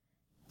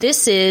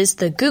This is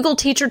the Google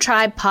Teacher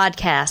Tribe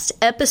podcast,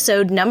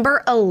 episode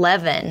number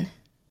 11.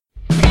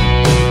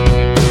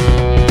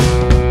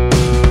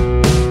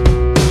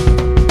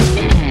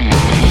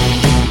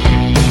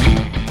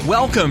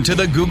 Welcome to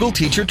the Google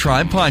Teacher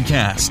Tribe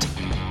podcast,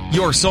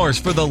 your source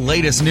for the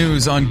latest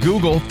news on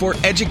Google for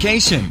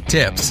education,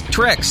 tips,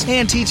 tricks,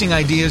 and teaching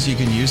ideas you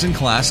can use in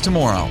class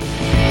tomorrow.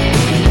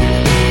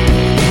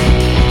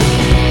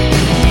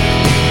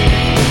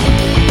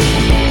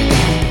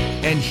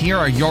 And here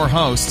are your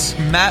hosts,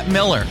 Matt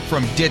Miller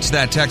from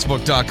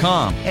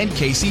DitchThatTextbook.com and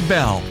Casey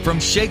Bell from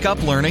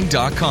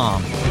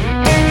ShakeUpLearning.com.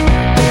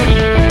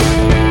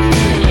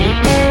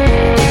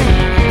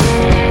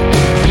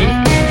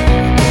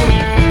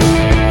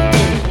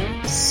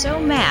 So,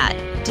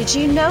 Matt, did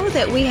you know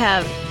that we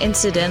have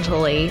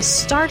incidentally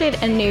started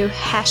a new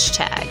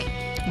hashtag?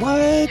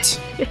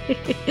 What?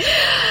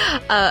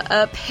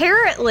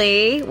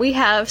 Apparently, we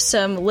have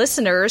some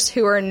listeners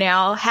who are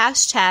now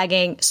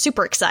hashtagging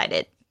super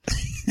excited.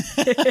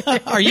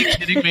 Are you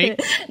kidding me?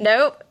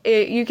 Nope.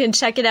 You can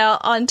check it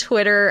out on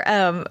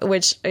Twitter,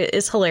 which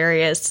is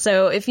hilarious.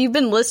 So if you've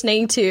been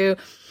listening to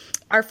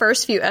our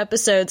first few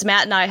episodes,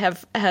 Matt and I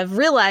have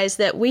realized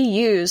that we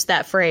use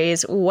that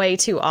phrase way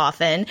too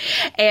often.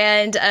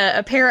 And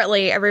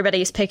apparently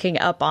everybody's picking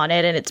up on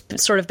it, and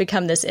it's sort of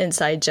become this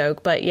inside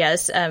joke. But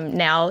yes,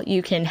 now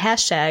you can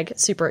hashtag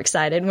super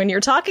excited when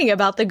you're talking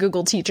about the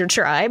Google Teacher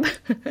Tribe.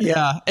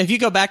 Yeah. If you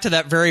go back to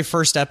that very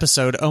first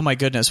episode, oh my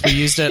goodness, we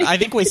used it. I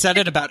think we said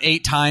it about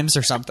 8 times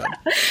or something.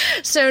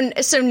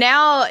 So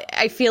now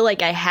I feel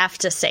like I have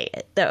to say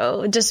it,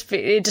 though.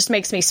 It just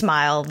makes me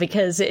smile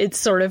because it's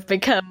sort of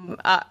become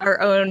our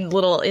own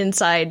little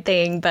inside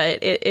thing,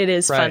 but it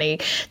is funny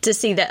to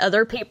see that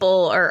other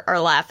people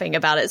are laughing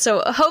about it.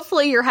 So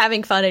hopefully you're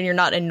having fun and you're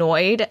not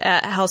annoyed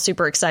at how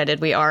super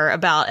excited we are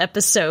about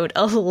episode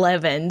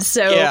 11.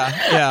 So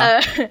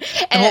yeah.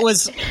 And what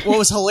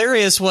was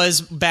hilarious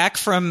was back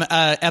from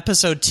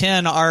episode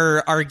 10,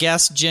 our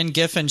guest Jen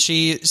Giffen,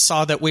 she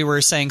saw that we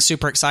were saying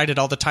super excited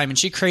all the time, and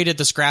she created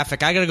this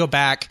graphic. I got to go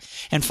back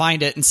and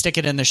find it and stick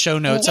it in the show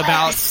notes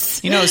about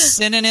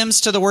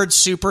synonyms to the word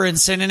super and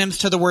synonyms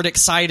to the word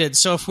excited.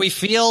 So if we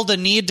feel the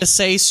need to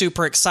say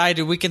super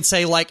excited, we can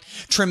say like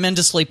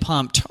tremendously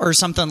pumped or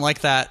something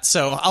like that.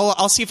 So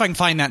I'll see if I can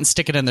find that and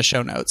stick it in the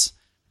show notes.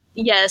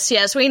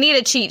 Yes. We need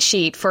a cheat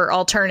sheet for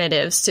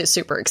alternatives to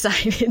super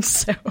excited.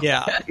 So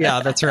yeah,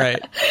 that's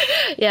right.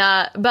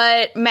 Yeah,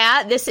 but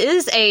Matt, this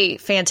is a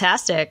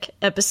fantastic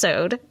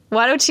episode.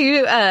 Why don't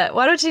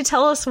you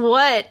tell us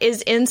what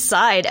is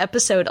inside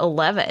episode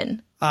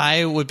 11?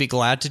 I would be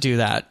glad to do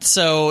that.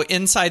 So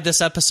inside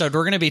this episode,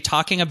 we're going to be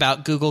talking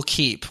about Google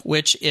Keep,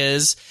 which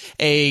is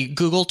a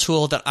Google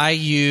tool that I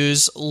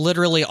use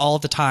literally all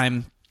the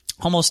time,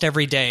 almost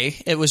every day.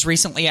 It was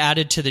recently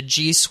added to the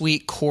G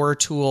Suite core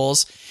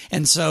tools.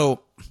 And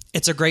so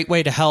it's a great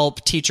way to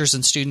help teachers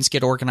and students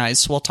get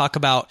organized. So we'll talk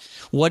about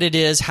what it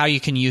is, how you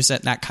can use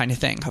it, and that kind of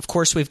thing. Of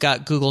course, we've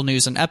got Google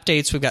News and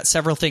Updates. We've got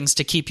several things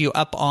to keep you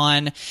up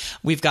on.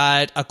 We've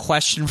got a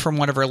question from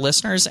one of our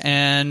listeners,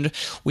 and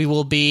we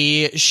will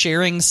be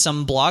sharing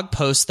some blog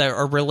posts that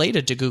are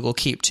related to Google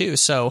Keep too.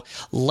 So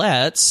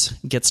let's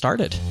get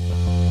started.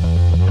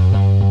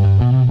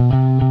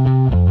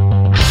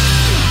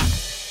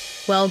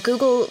 Well,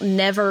 Google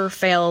never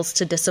fails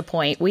to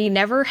disappoint. We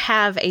never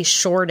have a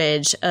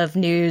shortage of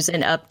news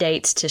and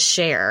updates to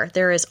share.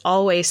 There is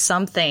always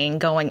something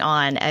going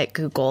on at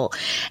Google.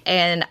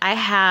 And I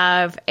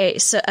have a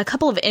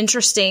couple of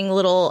interesting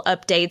little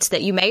updates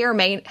that you may or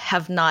may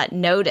have not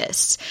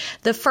noticed.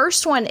 The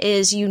first one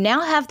is you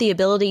now have the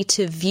ability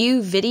to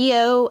view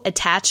video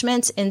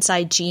attachments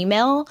inside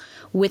Gmail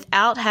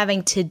without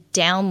having to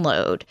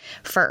download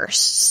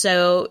first.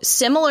 So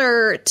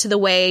similar to the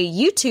way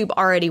YouTube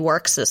already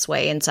works this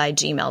way inside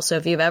Gmail. So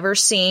if you've ever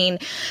seen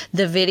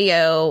the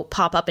video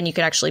pop up and you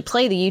can actually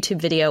play the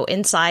YouTube video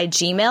inside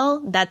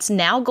Gmail, that's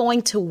now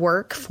going to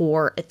work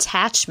for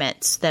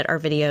attachments that are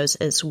videos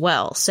as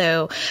well.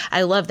 So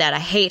I love that. I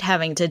hate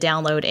having to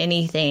download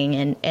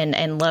anything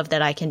and love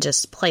that I can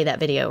just play that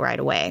video right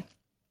away.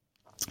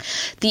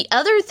 The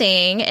other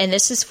thing, and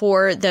this is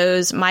for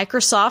those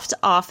Microsoft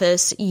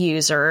Office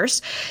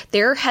users,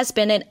 there has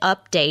been an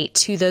update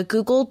to the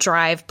Google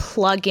Drive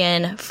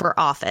plugin for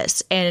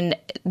Office. And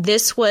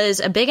this was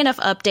a big enough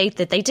update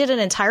that they did an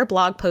entire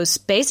blog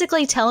post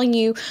basically telling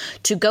you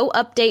to go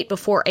update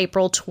before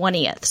April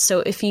 20th.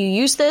 So if you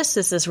use this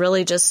is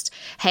really just,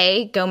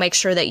 hey, go make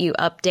sure that you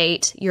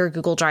update your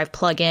Google Drive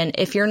plugin.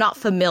 If you're not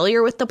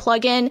familiar with the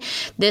plugin,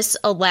 this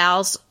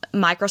allows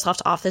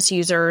Microsoft Office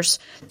users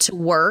to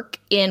work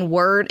in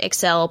Word,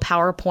 Excel,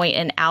 PowerPoint,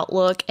 and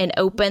Outlook and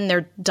open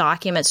their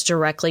documents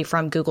directly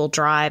from Google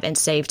Drive and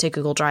save to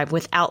Google Drive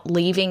without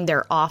leaving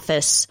their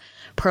Office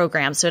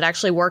program. So it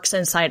actually works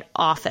inside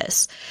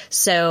Office.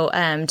 So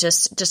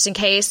just in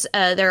case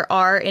there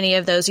are any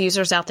of those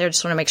users out there,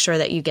 just want to make sure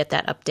that you get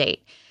that update.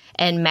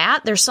 And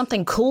Matt, there's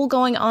something cool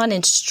going on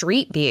in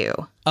Street View.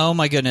 Oh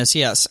my goodness,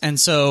 yes. And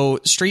so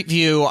Street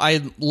View,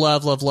 I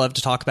love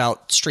to talk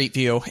about Street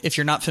View. If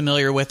you're not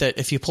familiar with it,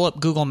 if you pull up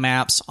Google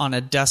Maps on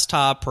a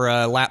desktop or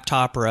a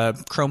laptop or a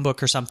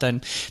Chromebook or something,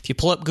 if you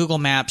pull up Google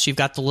Maps, you've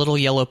got the little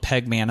yellow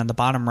peg man in the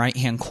bottom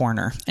right-hand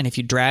corner. And if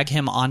you drag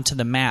him onto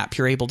the map,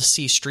 you're able to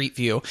see Street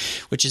View,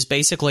 which is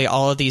basically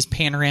all of these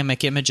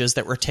panoramic images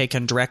that were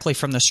taken directly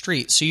from the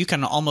street. So you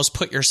can almost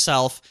put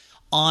yourself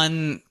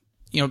on,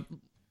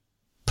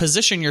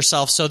 position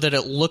yourself so that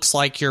it looks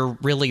like you're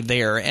really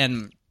there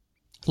and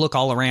look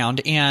all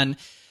around. And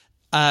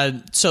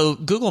so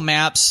Google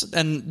Maps,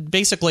 and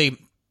basically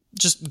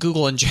just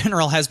Google in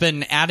general, has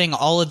been adding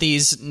all of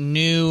these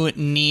new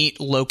neat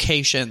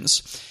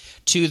locations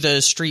to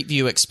the Street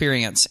View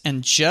experience.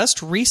 And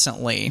just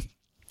recently,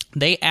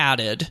 they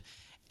added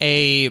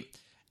an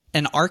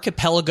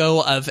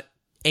archipelago of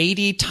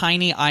 80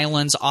 tiny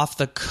islands off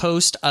the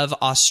coast of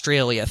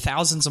Australia,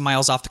 thousands of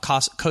miles off the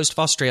coast of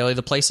Australia.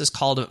 The place is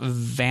called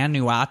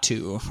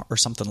Vanuatu or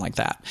something like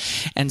that.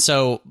 And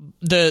so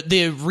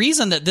the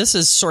reason that this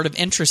is sort of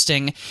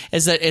interesting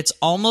is that it's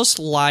almost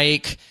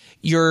like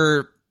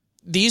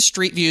these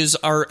street views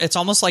it's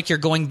almost like you're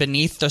going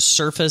beneath the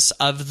surface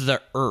of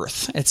the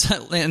earth. It's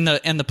in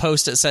the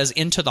post, it says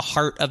into the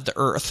heart of the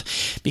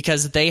earth,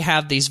 because they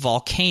have these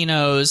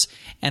volcanoes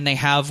and they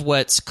have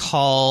what's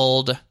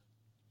called,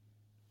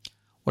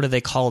 what do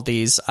they call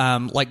these?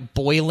 Like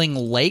boiling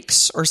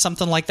lakes or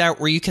something like that,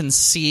 where you can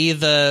see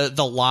the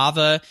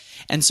lava.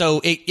 And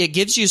so it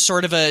gives you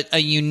sort of a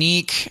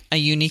unique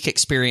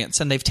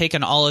experience. And they've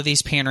taken all of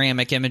these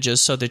panoramic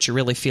images so that you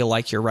really feel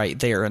like you're right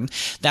there. And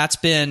that's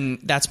been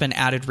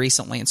added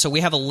recently. And so we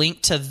have a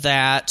link to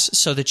that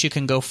so that you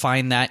can go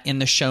find that in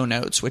the show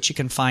notes, which you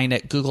can find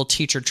at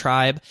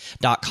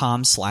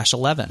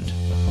googleteachertribe.com/11.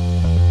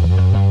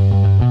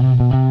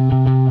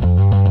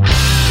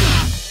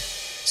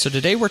 So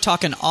today we're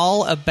talking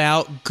all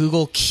about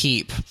Google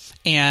Keep,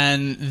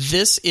 and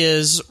this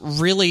is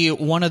really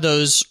one of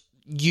those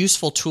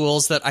useful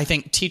tools that I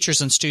think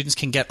teachers and students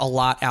can get a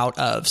lot out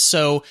of.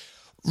 So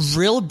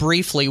real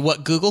briefly,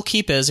 what Google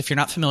Keep is, if you're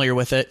not familiar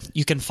with it,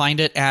 you can find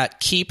it at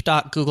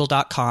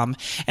keep.google.com,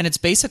 and it's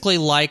basically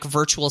like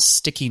virtual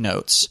sticky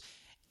notes.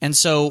 And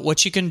so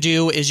what you can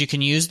do is you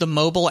can use the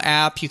mobile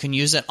app, you can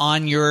use it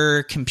on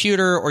your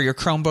computer or your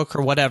Chromebook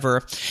or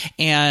whatever,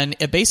 and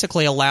it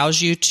basically allows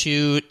you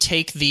to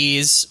take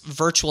these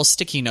virtual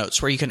sticky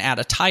notes where you can add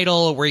a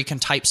title, where you can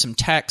type some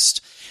text.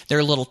 There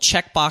are little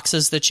check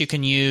boxes that you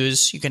can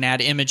use. You can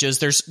add images.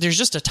 There's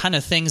just a ton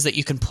of things that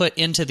you can put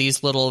into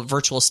these little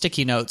virtual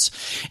sticky notes.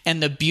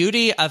 And the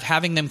beauty of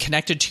having them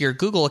connected to your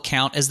Google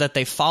account is that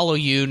they follow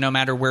you no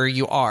matter where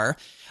you are.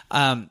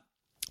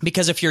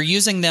 Because if you're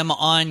using them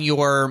on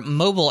your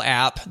mobile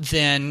app,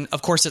 then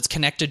of course it's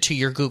connected to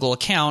your Google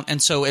account,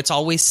 and so it's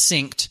always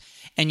synced,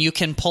 and you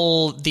can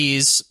pull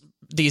these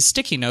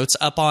sticky notes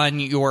up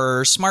on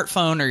your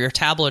smartphone or your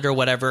tablet or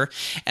whatever,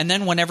 and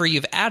then whenever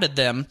you've added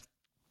them,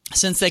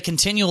 since they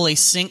continually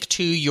sync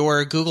to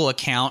your Google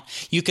account,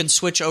 you can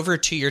switch over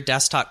to your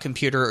desktop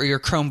computer or your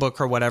Chromebook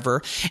or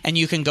whatever, and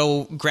you can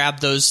go grab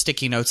those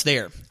sticky notes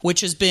there,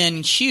 which has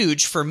been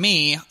huge for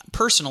me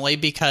personally,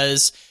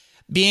 because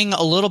being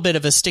a little bit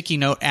of a sticky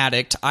note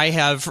addict, I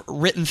have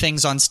written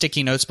things on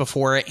sticky notes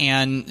before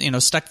and,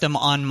 stuck them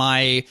on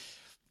my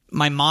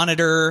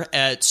monitor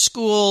at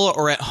school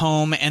or at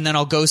home, and then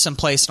I'll go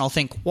someplace and I'll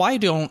think, why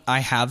don't I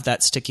have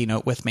that sticky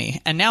note with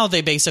me? And now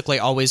they basically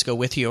always go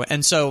with you.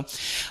 And so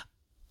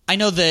I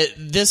know that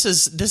this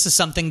is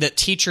something that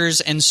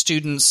teachers and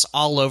students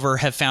all over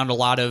have found a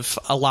lot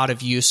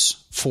of use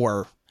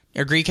for.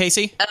 Agree,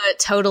 Casey?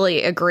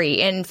 Totally agree.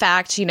 In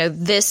fact,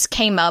 this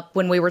came up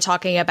when we were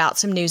talking about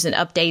some news and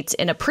updates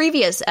in a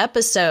previous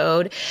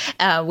episode.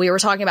 We were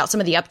talking about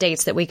some of the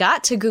updates that we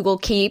got to Google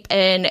Keep,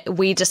 and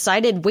we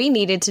decided we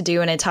needed to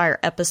do an entire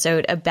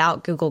episode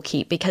about Google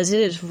Keep because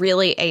it is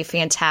really a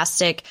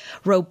fantastic,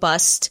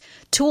 robust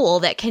tool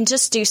that can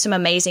just do some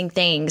amazing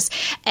things.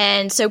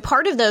 And so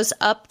part of those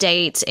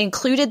updates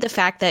included the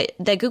fact that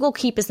Google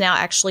Keep is now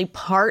actually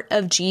part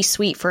of G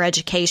Suite for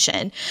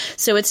Education.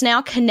 So it's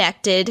now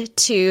connected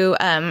to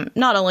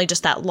not only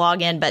just that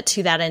login, but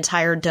to that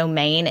entire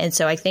domain. And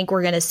so I think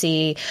we're going to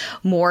see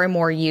more and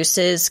more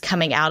uses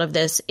coming out of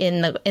this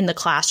in the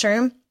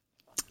classroom.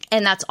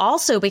 And that's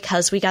also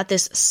because we got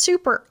this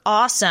super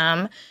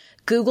awesome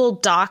Google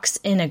Docs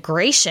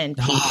integration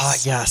piece. Ah,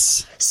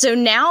 yes. So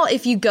now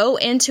if you go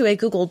into a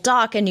Google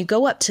Doc and you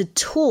go up to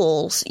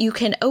Tools, you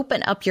can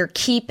open up your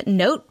Keep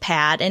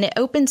Notepad, and it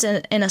opens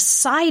in a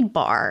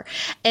sidebar.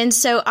 And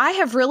so I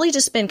have really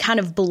just been kind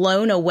of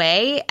blown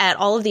away at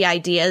all of the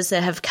ideas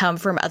that have come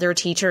from other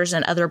teachers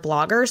and other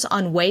bloggers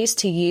on ways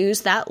to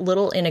use that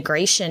little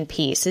integration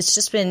piece. It's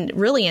just been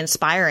really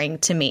inspiring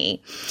to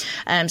me.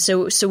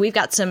 So we've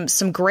got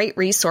some great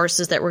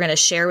resources that we're going to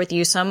share with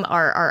you. Some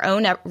are our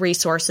own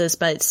resources,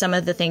 but some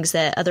of the things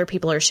that other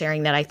people are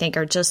sharing that I think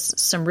are just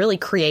some really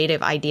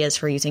creative ideas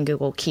for using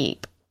Google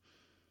Keep.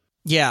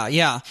 Yeah,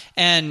 yeah.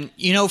 And,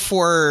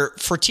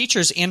 for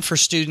teachers and for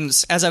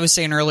students, as I was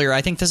saying earlier,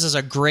 I think this is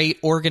a great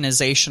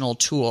organizational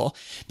tool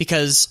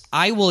because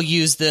I will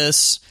use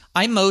this.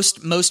 I most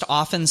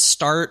often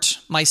start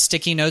my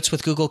sticky notes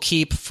with Google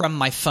Keep from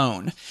my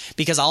phone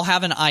because I'll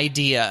have an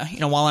idea,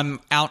 while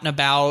I'm out and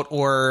about,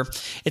 or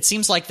it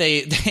seems like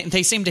they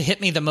seem to hit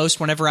me the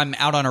most whenever I'm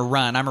out on a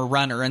run. I'm a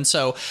runner. And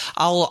so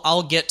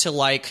I'll get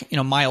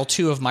to mile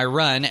 2 of my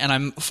run and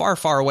I'm far,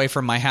 far away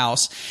from my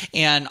house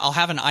and I'll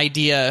have an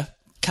idea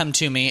come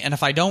to me. And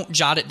if I don't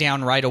jot it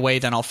down right away,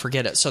 then I'll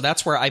forget it. So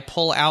that's where I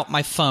pull out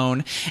my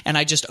phone and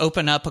I just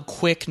open up a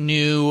quick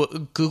new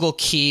Google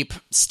Keep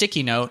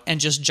sticky note and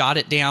just jot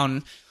it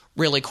down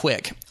really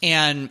quick.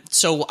 And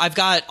so I've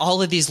got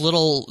all of these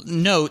little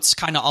notes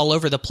kind of all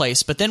over the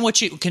place. But then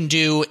what you can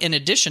do in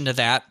addition to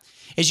that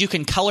is you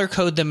can color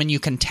code them and you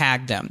can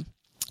tag them.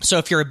 So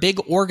if you're a big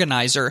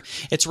organizer,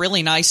 it's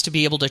really nice to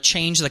be able to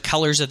change the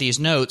colors of these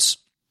notes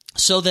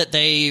so that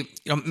they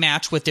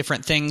match with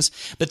different things,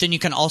 but then you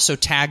can also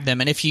tag them.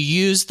 And if you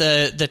use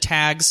the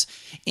tags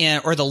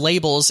or the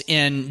labels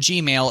in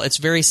Gmail, it's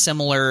very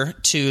similar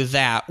to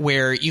that,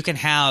 where you can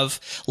have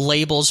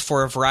labels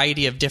for a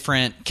variety of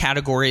different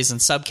categories and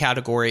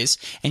subcategories,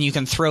 and you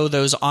can throw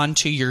those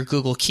onto your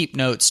Google Keep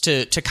notes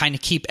to kind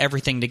of keep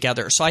everything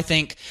together. So I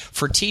think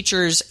for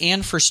teachers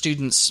and for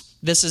students,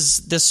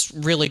 this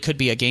really could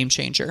be a game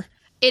changer.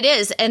 It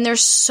is. And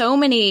there's so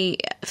many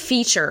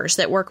features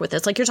that work with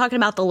this. Like you're talking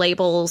about the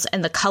labels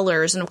and the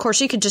colors. And of course,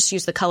 you could just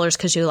use the colors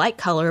because you like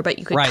color, but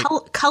you could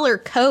color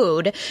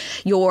code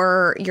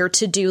your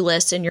to-do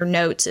list and your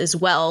notes as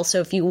well. So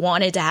if you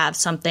wanted to have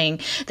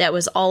something that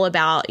was all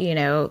about,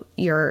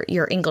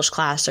 your English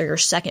class or your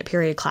second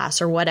period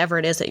class or whatever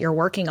it is that you're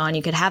working on,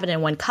 you could have it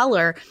in one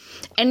color.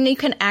 And you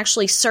can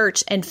actually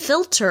search and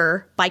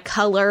filter by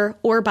color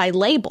or by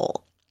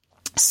label.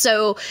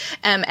 So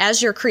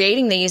as you're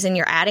creating these and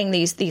you're adding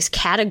these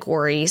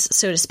categories,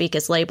 so to speak,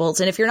 as labels,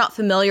 and if you're not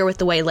familiar with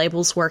the way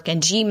labels work in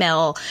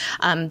Gmail,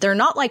 they're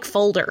not like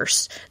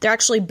folders. They're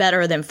actually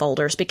better than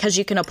folders because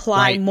you can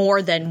apply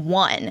more than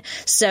one.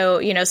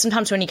 So,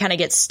 sometimes when you kind of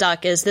get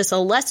stuck, is this a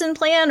lesson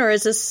plan or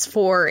is this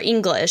for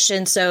English?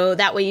 And so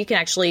that way you can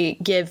actually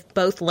give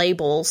both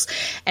labels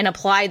and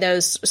apply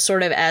those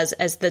sort of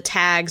as the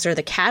tags or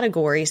the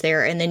categories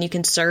there. And then you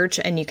can search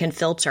and you can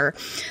filter.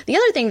 The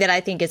other thing that I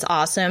think is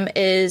awesome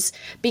is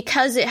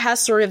because it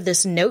has sort of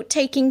this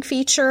note-taking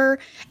feature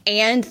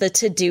and the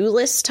to-do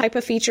list type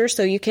of feature.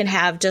 So you can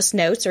have just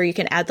notes or you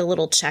can add the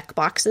little check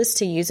boxes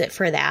to use it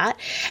for that.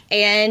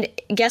 And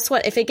guess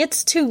what? If it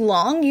gets too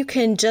long, you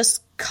can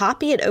just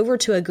copy it over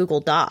to a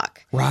Google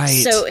Doc. Right.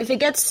 So if it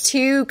gets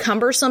too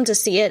cumbersome to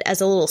see it as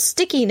a little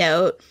sticky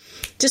note,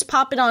 just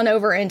pop it on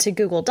over into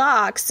Google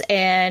Docs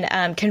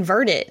and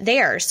convert it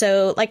there.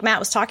 So like Matt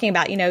was talking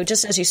about,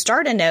 just as you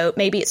start a note,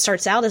 maybe it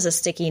starts out as a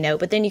sticky note,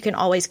 but then you can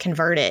always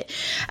convert it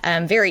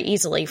very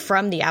easily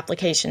from the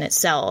application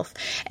itself.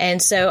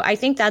 And so I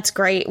think that's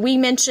great. We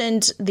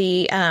mentioned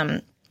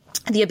the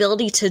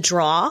ability to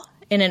draw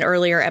in an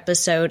earlier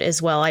episode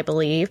as well, I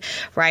believe,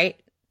 right?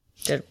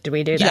 Did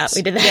we do that?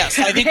 We did that. Yes,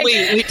 I think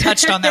we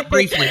touched on that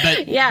briefly,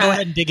 but go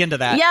ahead and dig into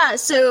that. Yeah.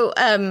 So,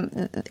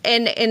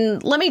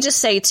 and let me just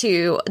say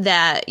too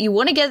that you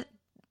want to get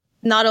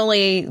not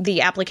only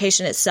the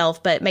application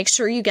itself, but make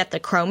sure you get the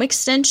Chrome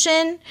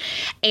extension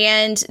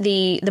and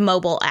the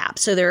mobile app.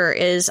 So there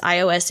is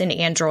iOS and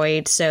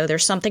Android. So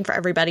there's something for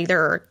everybody.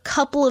 There are a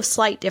couple of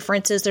slight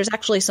differences. There's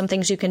actually some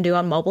things you can do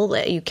on mobile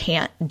that you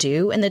can't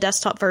do in the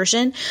desktop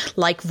version,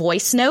 like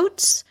voice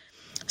notes.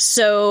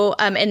 So,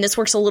 and this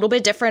works a little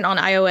bit different on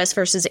iOS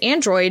versus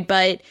Android,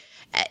 but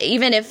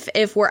even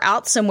if we're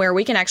out somewhere,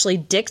 we can actually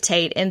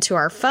dictate into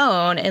our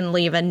phone and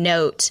leave a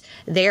note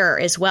there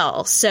as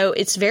well. So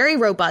it's very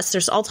robust.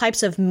 There's all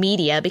types of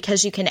media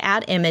because you can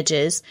add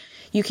images.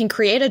 You can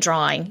create a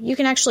drawing. You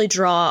can actually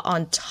draw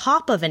on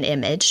top of an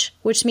image,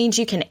 which means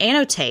you can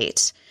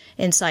annotate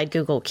inside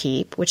Google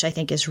Keep, which I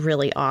think is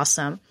really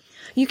awesome.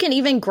 You can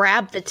even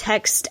grab the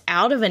text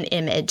out of an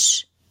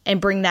image and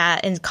bring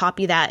that and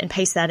copy that and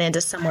paste that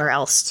into somewhere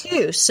else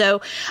too. So,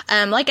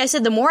 like I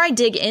said, the more I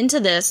dig into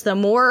this, the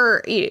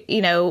more,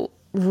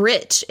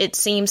 rich it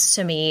seems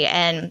to me.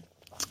 And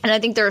I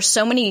think there are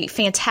so many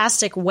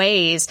fantastic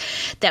ways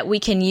that we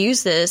can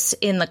use this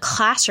in the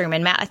classroom.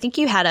 And Matt, I think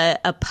you had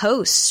a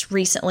post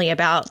recently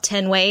about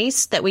 10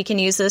 ways that we can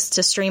use this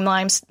to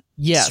streamline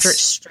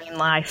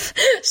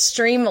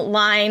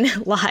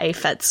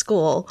life at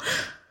school.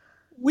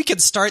 We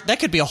could start, that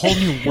could be a whole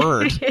new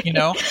word,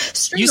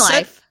 Stream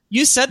life.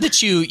 You said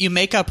that you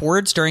make up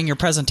words during your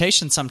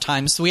presentation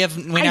sometimes. We now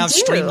have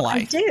Stream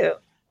Life. I do.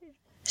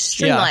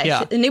 Stream Life.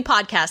 Yeah. A new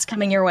podcast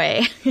coming your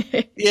way.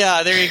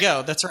 Yeah, there you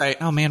go. That's right.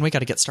 Oh man, we got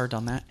to get started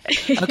on that.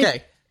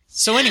 Okay.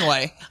 So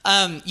anyway,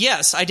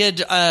 yes, I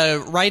did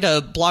write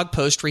a blog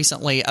post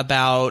recently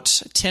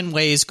about 10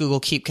 ways Google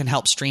Keep can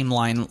help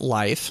streamline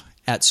life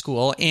at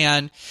school.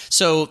 And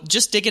so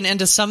just digging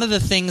into some of the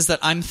things that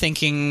I'm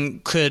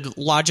thinking could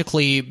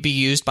logically be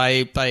used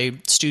by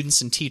students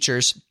and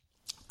teachers,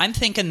 I'm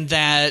thinking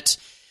that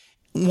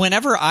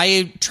whenever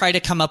I try to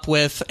come up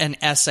with an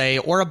essay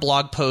or a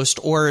blog post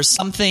or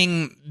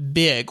something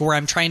big where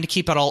I'm trying to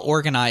keep it all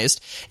organized,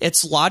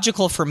 it's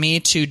logical for me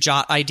to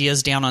jot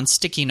ideas down on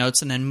sticky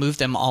notes and then move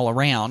them all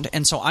around.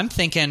 And so I'm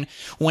thinking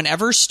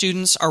whenever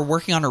students are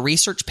working on a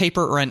research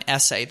paper or an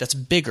essay that's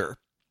bigger,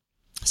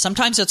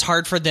 sometimes it's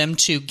hard for them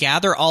to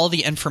gather all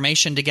the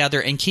information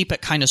together and keep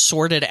it kind of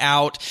sorted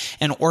out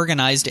and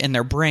organized in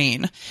their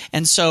brain.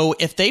 And so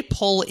if they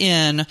pull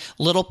in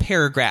little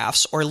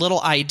paragraphs or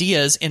little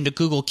ideas into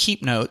Google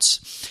Keep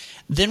Notes,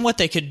 then what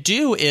they could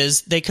do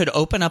is they could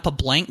open up a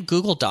blank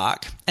Google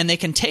Doc and they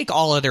can take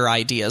all of their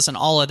ideas and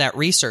all of that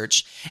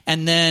research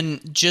and then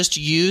just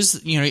use,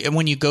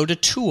 when you go to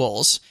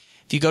Tools,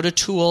 if you go to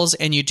Tools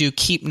and you do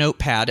Keep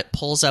Notepad, it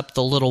pulls up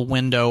the little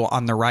window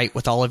on the right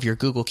with all of your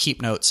Google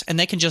Keep Notes, and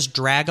they can just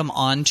drag them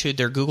onto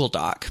their Google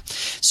Doc.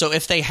 So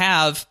if they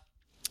have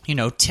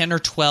 10 or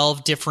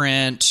 12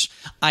 different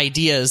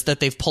ideas that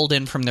they've pulled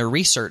in from their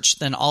research,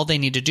 then all they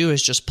need to do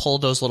is just pull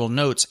those little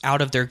notes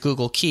out of their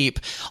Google Keep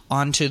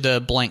onto the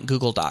blank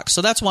Google Doc.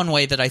 So that's one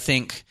way that I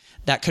think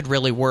that could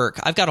really work.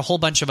 I've got a whole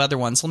bunch of other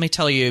ones. Let me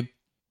tell you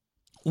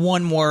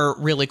one more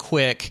really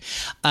quick.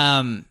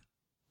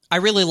 I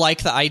really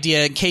like the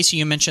idea, Casey,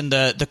 you mentioned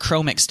the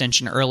Chrome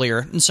extension earlier.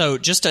 And so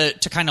just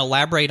to kind of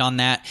elaborate on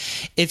that,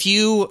 if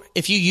you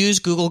use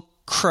Google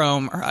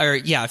Chrome,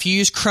 if you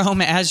use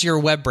Chrome as your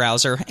web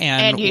browser,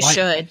 and you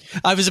should.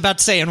 I was about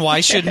to say, and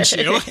why shouldn't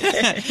you?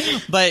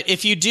 But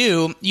if you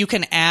do, you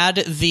can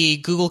add the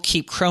Google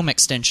Keep Chrome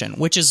extension,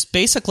 which is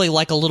basically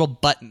like a little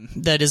button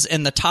that is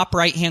in the top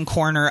right-hand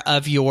corner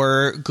of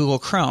your Google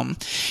Chrome.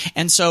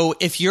 And so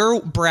if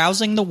you're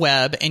browsing the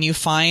web and you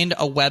find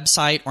a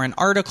website or an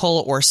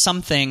article or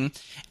something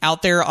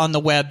out there on the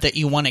web that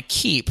you want to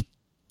keep,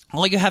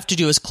 all you have to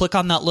do is click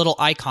on that little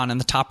icon in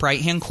the top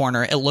right-hand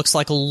corner. It looks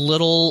like a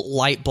little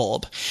light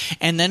bulb.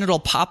 And then it'll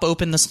pop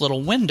open this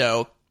little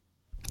window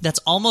that's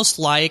almost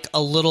like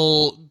a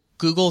little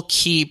Google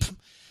Keep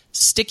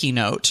sticky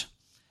note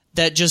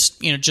that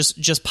just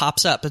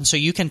pops up. And so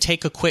you can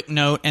take a quick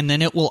note and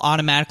then it will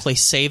automatically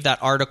save that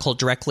article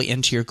directly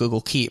into your Google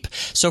Keep.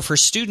 So for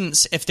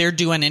students, if they're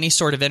doing any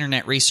sort of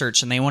internet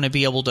research and they want to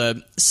be able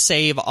to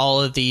save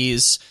all of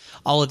these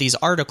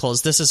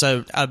articles, this is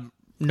a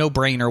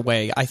no-brainer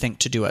way, I think,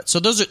 to do it. So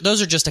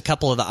those are just a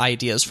couple of the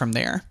ideas from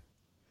there.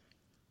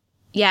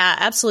 Yeah,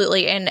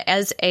 absolutely. And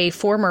as a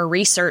former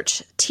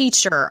research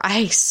teacher,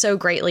 I so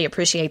greatly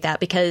appreciate that,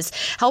 because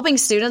helping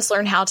students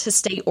learn how to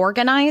stay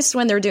organized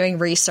when they're doing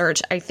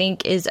research, I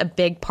think, is a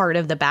big part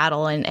of the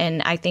battle.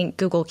 And I think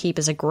Google Keep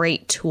is a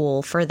great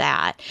tool for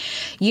that.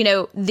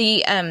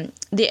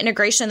 The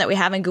integration that we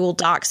have in Google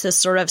Docs has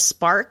sort of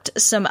sparked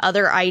some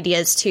other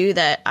ideas too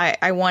that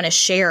I want to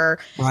share,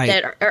 right,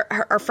 that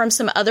are from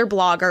some other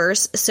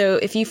bloggers. So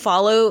if you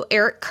follow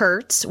Eric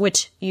Kurtz,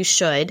 which you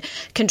should,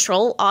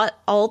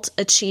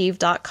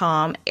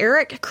 ControlAltAchieve.com,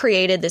 Eric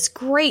created this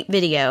great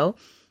video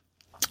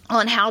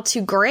on how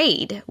to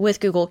grade with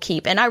Google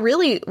Keep. And I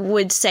really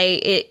would say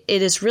it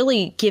is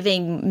really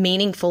giving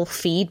meaningful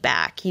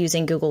feedback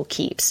using Google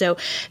Keep. So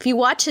if you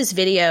watch his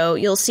video,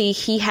 you'll see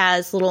he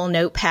has little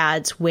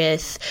notepads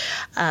with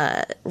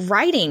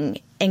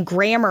writing and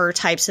grammar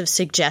types of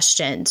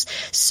suggestions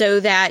so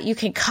that you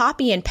can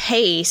copy and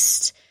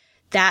paste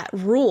that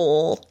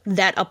rule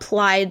that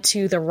applied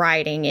to the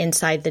writing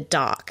inside the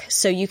doc.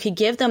 So you could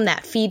give them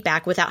that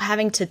feedback without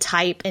having to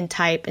type and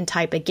type and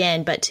type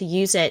again, but to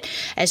use it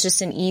as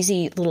just an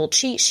easy little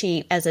cheat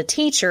sheet as a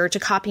teacher to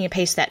copy and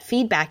paste that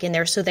feedback in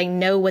there so they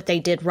know what they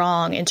did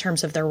wrong in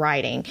terms of their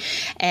writing.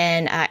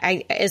 And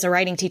I as a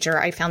writing teacher,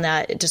 I found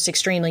that just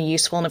extremely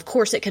useful. And of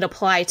course, it could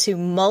apply to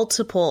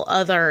multiple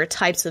other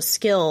types of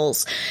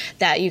skills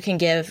that you can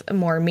give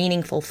more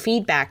meaningful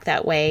feedback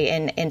that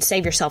way and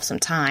save yourself some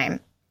time.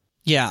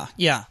 Yeah.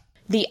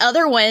 The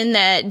other one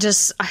that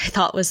just I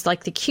thought was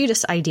like the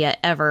cutest idea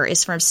ever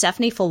is from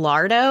Stephanie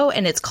Filardo,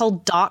 and it's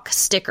called Doc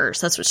Stickers.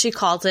 That's what she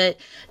calls it,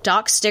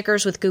 Doc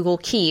Stickers with Google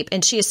Keep.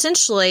 And she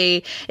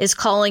essentially is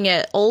calling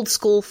it old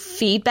school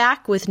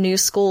feedback with new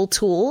school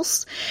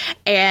tools.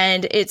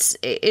 And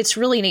it's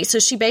really neat. So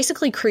she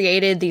basically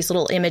created these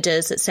little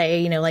images that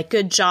say, like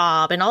good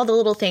job and all the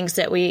little things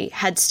that we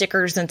had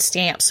stickers and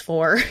stamps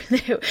for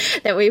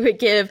that we would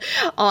give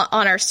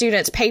on our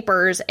students'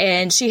 papers.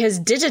 And she has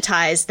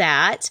digitized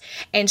that.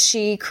 And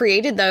she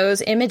created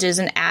those images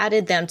and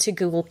added them to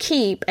Google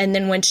Keep. And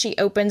then when she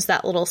opens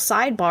that little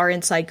sidebar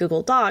inside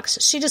Google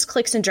Docs, she just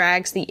clicks and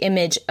drags the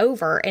image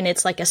over, and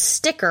it's like a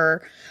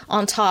sticker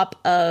on top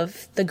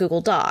of the Google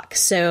Doc.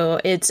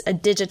 So it's a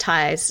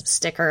digitized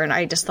sticker. And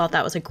I just thought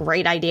that was a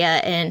great idea.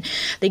 And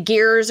the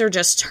gears are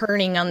just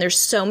turning on. There's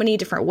so many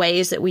different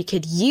ways that we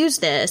could use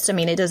this. I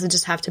mean, it doesn't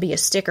just have to be a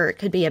sticker. It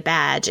could be a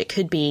badge. It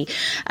could be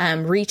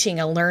reaching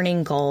a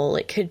learning goal.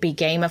 It could be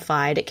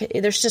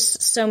gamified. There's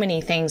just so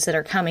many things that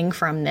are coming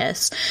from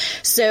this.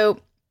 So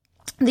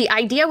the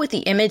idea with the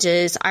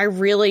images, I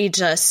really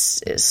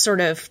just sort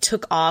of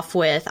took off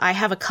with. I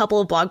have a couple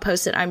of blog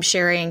posts that I'm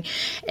sharing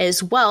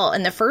as well.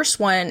 And the first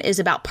one is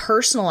about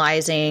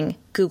personalizing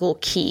Google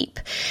Keep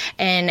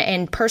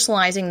and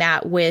personalizing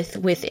that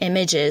with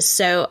images.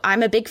 So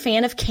I'm a big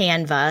fan of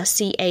Canva,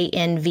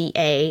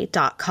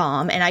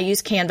 Canva.com, and I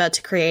use Canva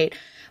to create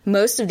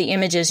most of the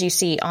images you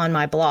see on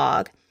my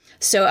blog.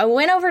 So I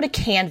went over to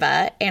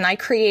Canva and I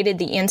created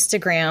the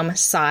Instagram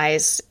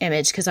size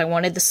image because I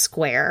wanted the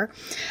square.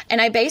 And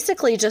I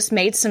basically just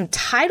made some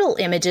title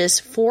images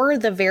for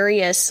the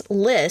various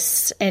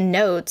lists and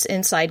notes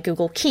inside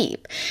Google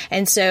Keep.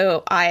 And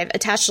so I've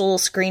attached a little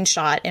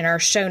screenshot in our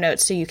show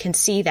notes so you can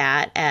see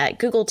that at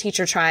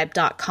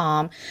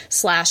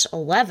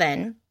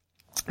googleteachertribe.com/11.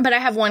 But I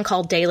have one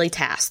called daily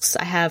tasks.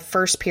 I have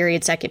first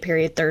period, second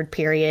period, third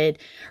period,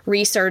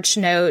 research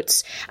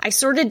notes. I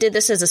sort of did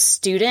this as a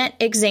student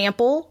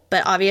example,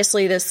 but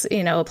obviously this,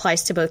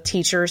 applies to both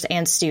teachers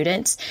and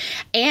students.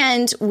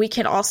 And we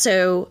can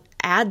also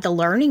add the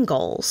learning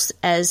goals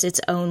as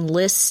its own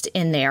list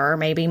in there, or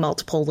maybe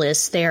multiple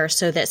lists there,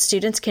 so that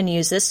students can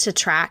use this to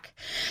track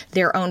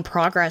their own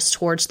progress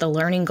towards the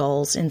learning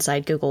goals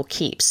inside Google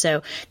Keep.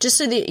 So just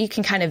so that you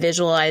can kind of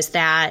visualize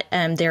that,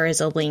 there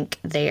is a link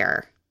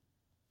there.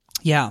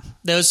 Yeah,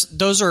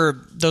 those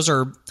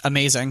are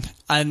amazing.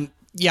 I'm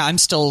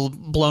still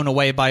blown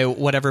away by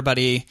what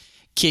everybody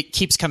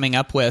keeps coming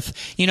up with.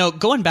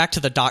 Going back to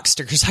the doc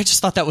stickers, I just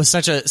thought that was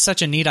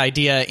such a neat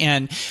idea.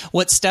 And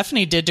what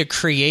Stephanie did to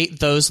create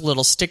those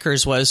little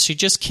stickers was she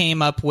just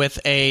came up with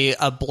a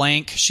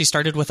blank. She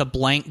started with a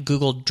blank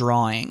Google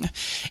drawing,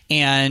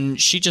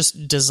 and she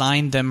just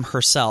designed them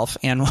herself.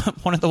 And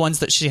one of the ones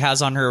that she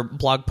has on her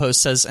blog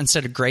post says,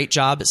 instead of great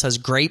job, it says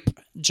grape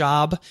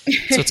job.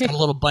 So it's got a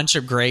little bunch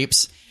of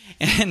grapes.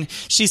 And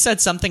she said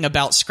something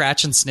about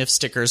scratch and sniff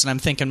stickers. And I'm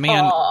thinking,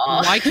 man,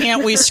 why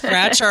can't we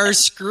scratch our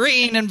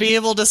screen and be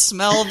able to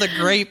smell the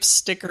grape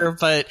sticker?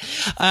 But,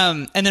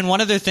 and then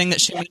one other thing that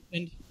she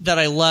mentioned that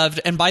I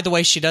loved, and by the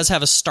way, she does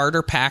have a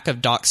starter pack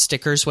of doc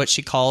stickers, what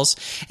she calls.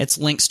 It's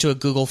links to a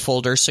Google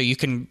folder, so you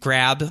can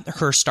grab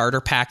her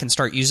starter pack and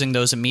start using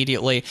those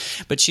immediately.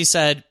 But she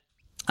said,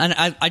 and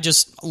I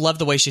just love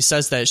the way she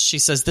says this. She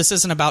says, this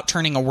isn't about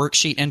turning a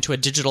worksheet into a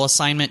digital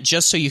assignment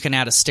just so you can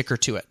add a sticker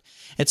to it.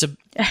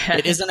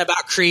 It isn't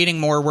about creating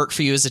more work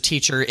for you as a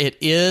teacher. It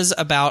is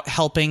about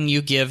helping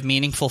you give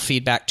meaningful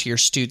feedback to your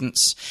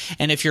students.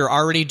 And if you're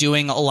already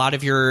doing a lot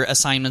of your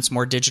assignments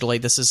more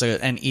digitally, this is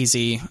an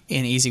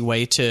easy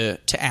way to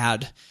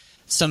add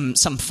some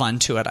fun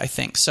to it, I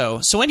think.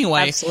 So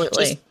anyway,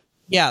 absolutely.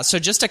 So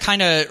just to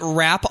kind of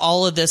wrap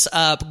all of this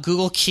up,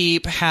 Google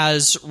Keep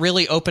has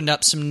really opened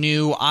up some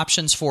new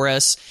options for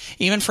us.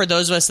 Even for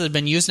those of us that have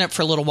been using it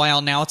for a little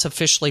while, now it's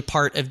officially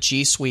part of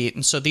G Suite.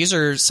 And so these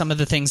are some of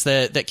the things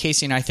that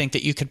Casey and I think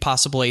that you could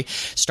possibly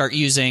start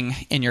using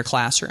in your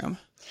classroom.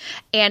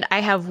 And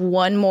I have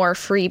one more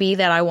freebie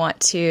that I want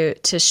to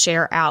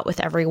share out with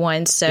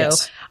everyone. So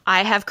yes.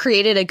 I have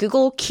created a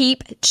Google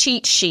Keep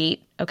cheat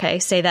sheet. Okay,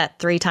 say that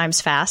 3 times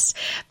fast.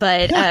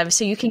 But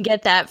so you can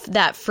get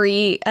that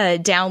free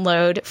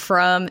download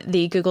from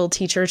the Google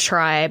Teacher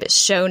Tribe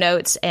show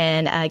notes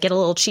and get a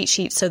little cheat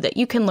sheet so that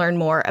you can learn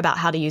more about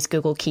how to use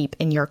Google Keep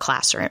in your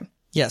classroom.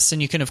 Yes, and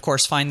you can, of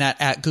course, find that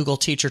at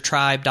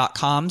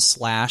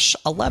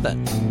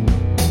googleteachertribe.com/11.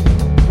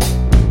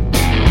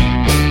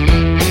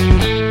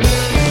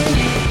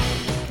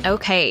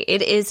 Okay,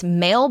 it is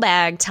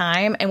mailbag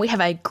time, and we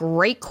have a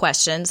great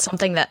question,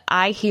 something that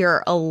I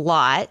hear a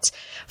lot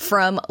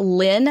from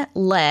Lynn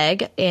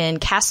Legg in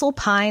Castle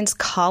Pines,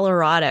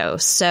 Colorado.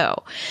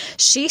 So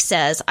she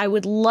says, I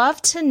would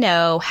love to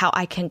know how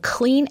I can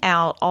clean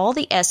out all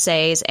the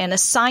essays and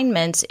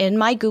assignments in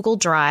my Google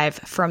Drive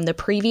from the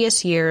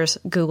previous year's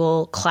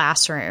Google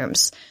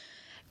Classrooms.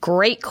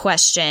 Great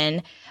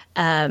question.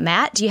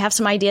 Matt, do you have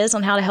some ideas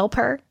on how to help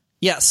her?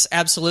 Yes,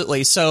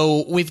 absolutely.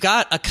 So we've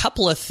got a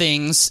couple of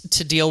things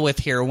to deal with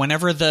here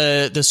whenever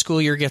the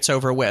school year gets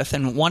over with.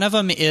 And one of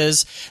them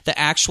is the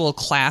actual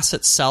class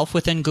itself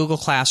within Google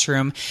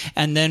Classroom.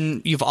 And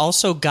then you've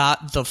also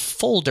got the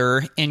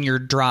folder in your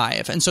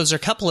drive. And so there's a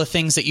couple of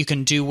things that you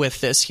can do with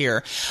this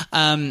here.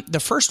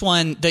 The first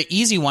one, the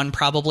easy one,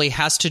 probably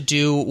has to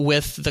do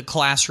with the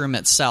classroom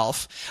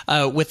itself,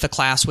 with the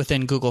class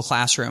within Google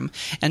Classroom.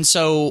 And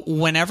so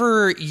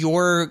whenever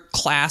your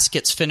class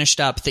gets finished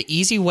up, the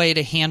easy way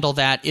to handle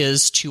that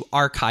is to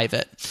archive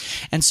it.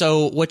 And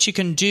so what you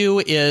can do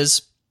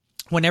is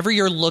whenever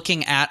you're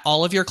looking at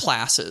all of your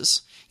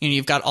classes,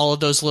 you've got all of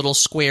those little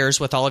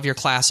squares with all of your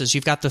classes.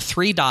 You've got the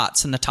 3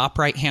 dots in the top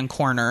right-hand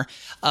corner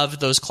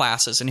of those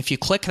classes. And if you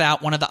click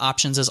that, one of the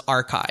options is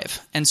archive.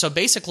 And so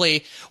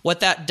basically what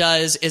that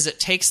does is it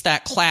takes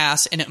that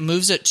class and it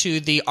moves it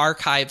to the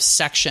archive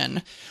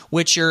section,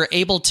 which you're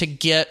able to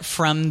get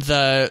from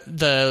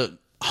the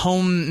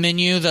home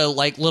menu, the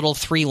little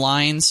 3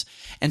 lines.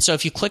 And so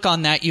if you click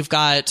on that, you've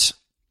got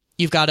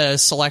a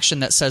selection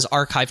that says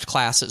archived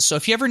classes. So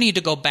if you ever need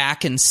to go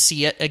back and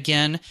see it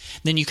again,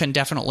 then you can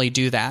definitely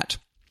do that.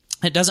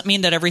 It doesn't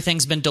mean that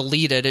everything's been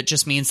deleted. It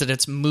just means that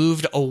it's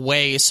moved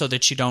away so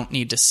that you don't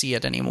need to see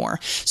it anymore.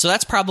 So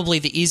that's probably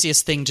the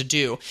easiest thing to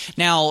do.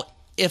 Now,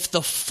 if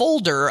the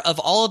folder of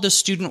all of the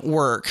student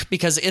work,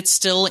 because it's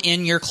still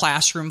in your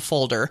classroom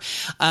folder,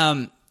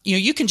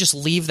 you can just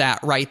leave that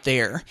right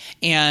there.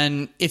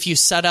 And if you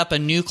set up a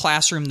new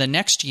classroom the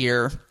next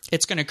year,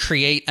 it's going to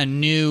create a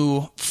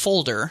new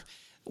folder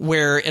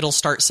where it'll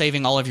start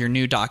saving all of your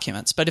new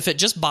documents. But if it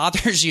just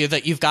bothers you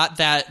that you've got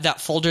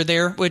that folder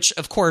there, which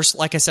of course,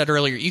 like I said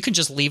earlier, you can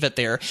just leave it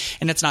there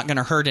and it's not going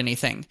to hurt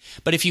anything.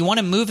 But if you want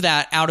to move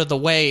that out of the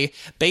way,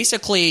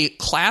 basically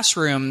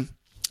Classroom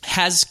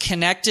has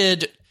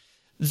connected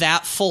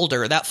that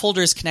folder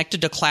is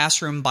connected to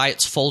Classroom by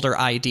its folder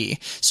ID.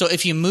 So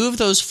if you move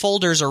those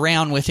folders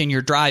around within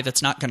your drive,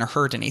 it's not going to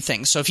hurt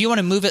anything. So if you want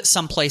to move it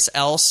someplace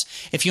else,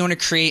 if you want to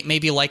create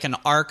maybe like an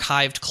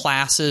archived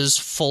classes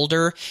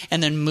folder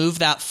and then move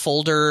that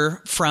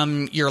folder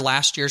from your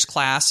last year's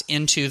class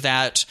into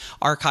that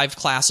archived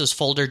classes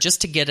folder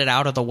just to get it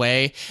out of the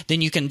way, then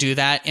you can do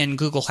that and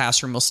Google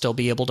Classroom will still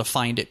be able to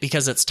find it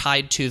because it's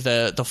tied to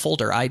the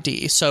folder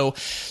ID. So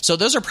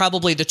those are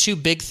probably the two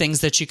big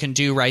things that you can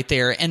do right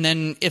there. And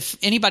then if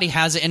anybody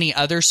has any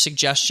other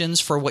suggestions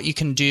for what you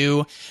can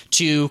do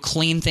to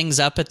clean things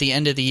up at the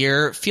end of the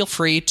year, feel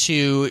free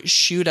to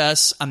shoot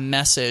us a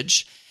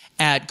message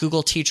at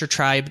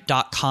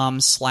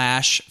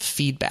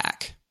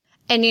googleteachertribe.com/feedback.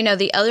 And,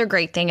 the other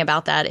great thing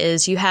about that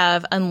is you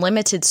have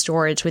unlimited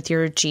storage with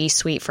your G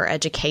Suite for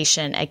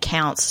Education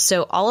accounts.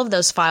 So all of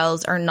those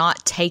files are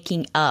not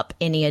taking up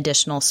any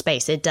additional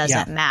space. It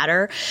doesn't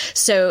matter.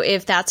 So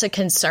if that's a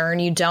concern,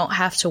 you don't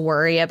have to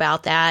worry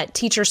about that.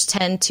 Teachers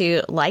tend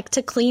to like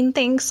to clean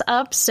things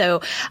up.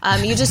 So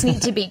you just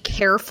need to be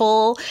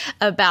careful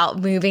about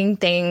moving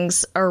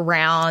things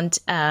around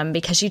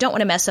because you don't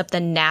want to mess up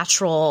the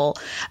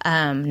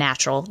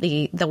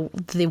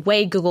the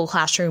way Google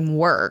Classroom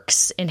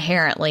works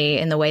inherently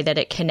in the way that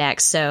it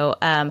connects. So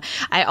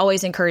I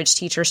always encourage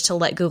teachers to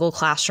let Google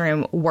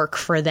Classroom work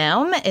for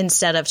them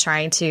instead of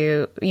trying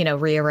to,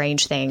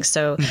 rearrange things.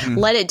 So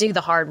let it do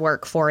the hard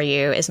work for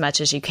you as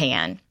much as you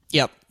can.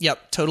 Yep.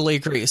 Totally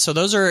agree. So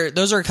those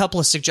are a couple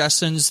of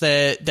suggestions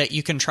that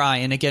you can try.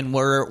 And again,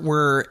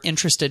 we're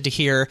interested to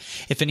hear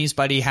if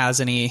anybody has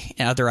any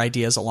other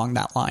ideas along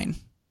that line.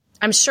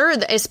 I'm sure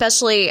that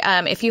especially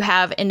if you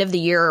have end of the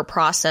year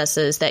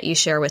processes that you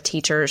share with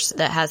teachers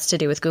that has to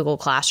do with Google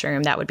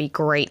Classroom, that would be a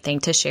great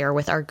thing to share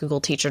with our Google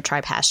Teacher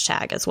Tribe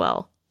hashtag as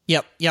well.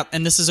 Yep.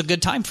 And this is a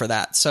good time for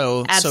that.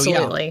 So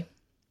absolutely.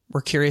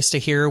 We're curious to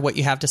hear what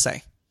you have to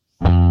say.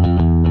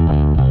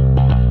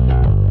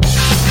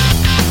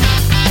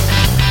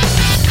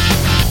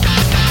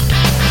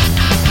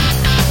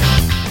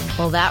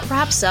 Well, that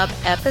wraps up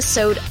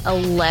episode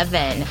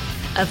 11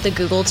 of the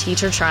Google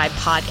Teacher Tribe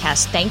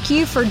podcast. Thank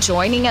you for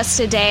joining us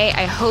today.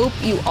 I hope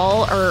you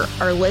all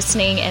are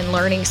listening and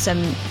learning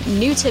some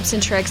new tips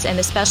and tricks, and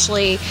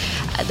especially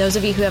those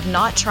of you who have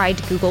not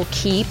tried Google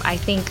Keep. I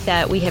think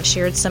that we have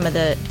shared some of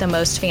the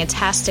most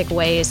fantastic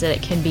ways that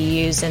it can be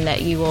used, and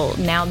that you will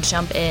now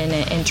jump in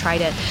and try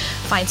to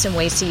find some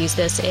ways to use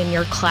this in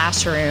your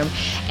classroom.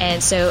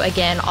 And so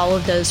again, all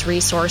of those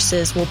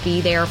resources will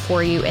be there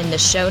for you in the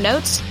show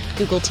notes,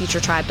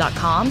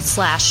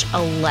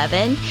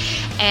 googleteachertribe.com/11.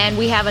 And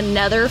we have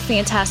another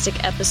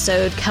fantastic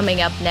episode coming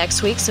up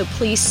next week, so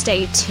please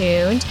stay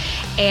tuned.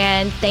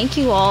 And thank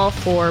you all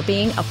for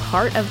being a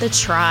part of the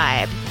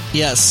tribe.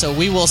 Yes, so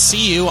we will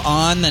see you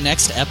on the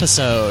next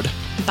episode.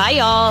 Bye,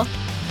 y'all.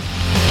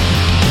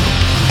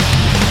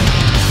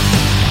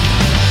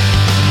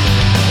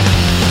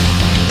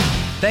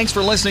 Thanks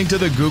for listening to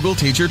the Google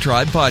Teacher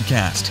Tribe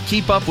podcast.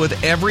 Keep up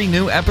with every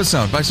new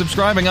episode by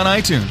subscribing on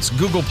iTunes,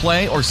 Google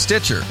Play, or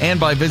Stitcher, and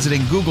by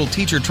visiting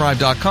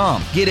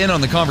googleteachertribe.com. Get in on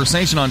the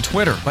conversation on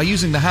Twitter by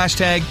using the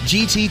hashtag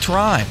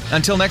GTTribe.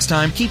 Until next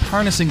time, keep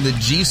harnessing the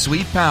G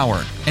Suite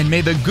power, and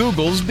may the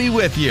Googles be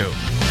with you.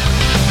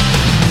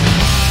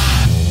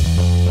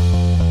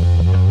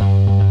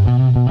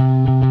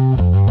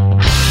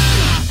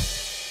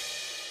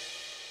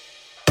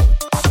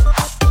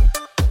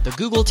 The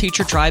Google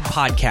Teacher Tribe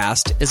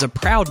podcast is a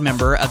proud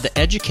member of the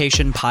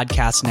Education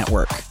Podcast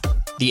Network.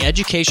 The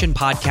Education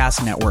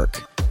Podcast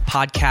Network.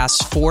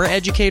 Podcasts for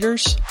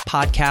educators,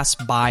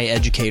 podcasts by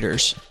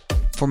educators.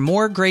 For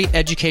more great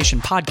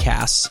education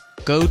podcasts,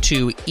 go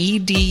to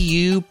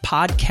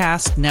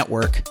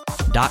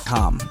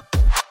edupodcastnetwork.com.